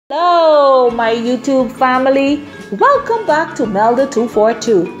Hello, my YouTube family. Welcome back to Melda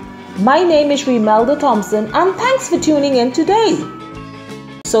 242. My name is Melda Thompson and thanks for tuning in today.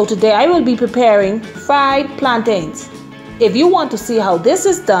 So today I will be preparing fried plantains. If you want to see how this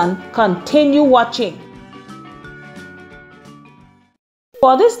is done, continue watching.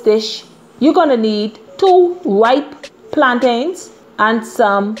 For this dish, you're going to need 2 ripe plantains and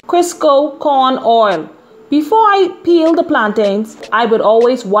some Crisco corn oil. Before I peel the plantains, I would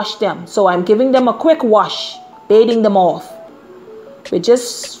always wash them. So I'm giving them a quick wash, bathing them off with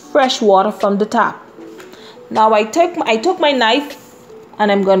just fresh water from the tap. Now I took my knife and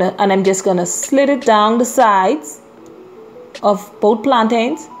I'm just gonna slit it down the sides of both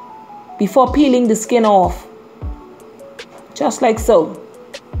plantains before peeling the skin off, just like so.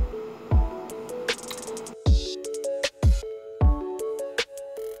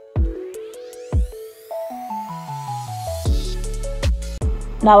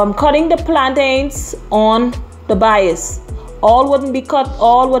 Now I'm cutting the plantains on the bias. All wouldn't be cut,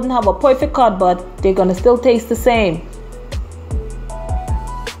 all wouldn't have a perfect cut, but they're gonna still taste the same.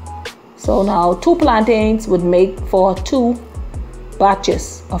 So now 2 plantains would make for 2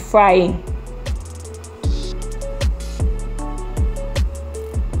 batches of frying.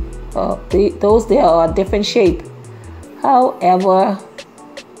 Those there are a different shape. However,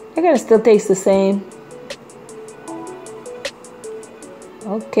 they're gonna still taste the same.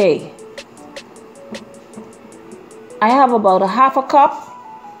 Okay, I have about 1/2 cup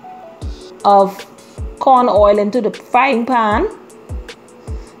of corn oil into the frying pan,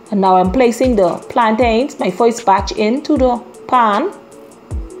 and now I'm placing the plantains, my first batch, into the pan.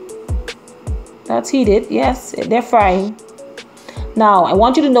 That's heated. Yes, they're frying. Now I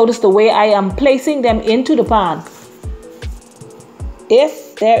want you to notice the way I am placing them into the pan.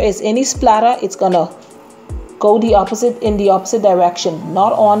 If there is any splatter, it's gonna go in the opposite direction,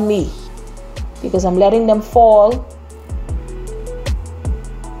 not on me, because I'm letting them fall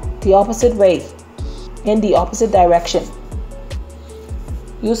the opposite way, in the opposite direction.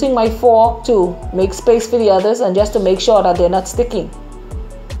 Using my fork to make space for the others and just to make sure that they're not sticking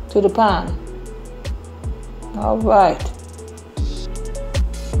to the pan. All right.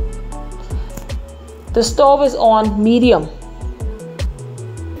 The stove is on medium.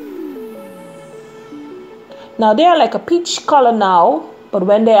 Now they are like a peach color now, but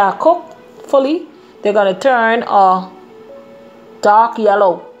when they are cooked fully, they're gonna turn a dark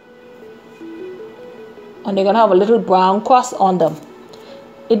yellow. And they're gonna have a little brown crust on them.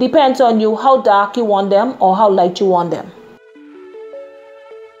 It depends on you how dark you want them or how light you want them.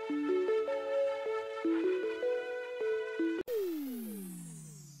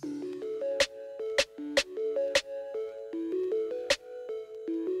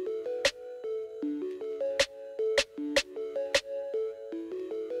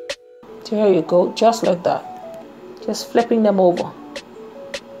 There you go, just like that. Just flipping them over.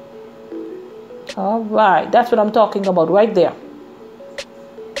 All right, that's what I'm talking about right there.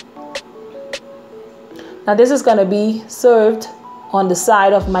 Now this is gonna be served on the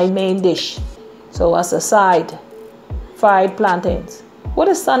side of my main dish. So as a side, fried plantains. What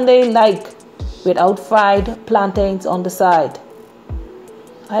is Sunday like without fried plantains on the side?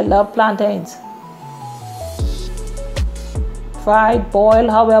 I love plantains. Fried, boiled,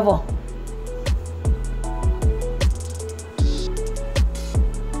 however.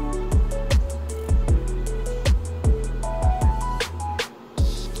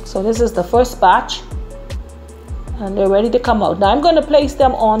 So this is the first batch and they're ready to come out. Now I'm going to place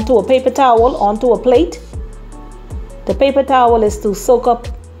them onto a paper towel, onto a plate. The paper towel is to soak up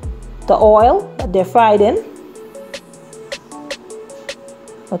the oil that they're fried in.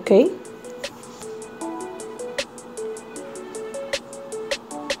 Okay.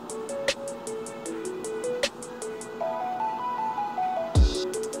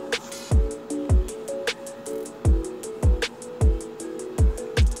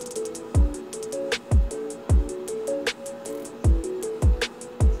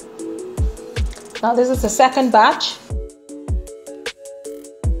 Now this is the second batch.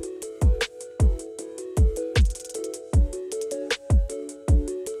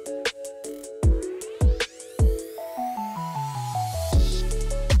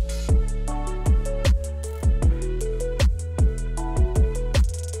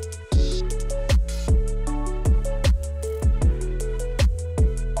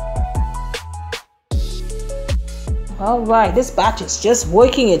 All right, this batch is just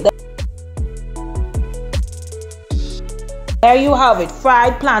working it. There you have it,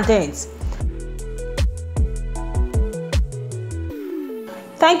 fried plantains.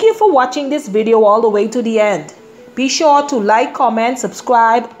 Thank you for watching this video all the way to the end. Be sure to like, comment,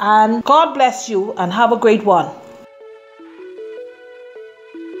 subscribe, and God bless you and have a great one.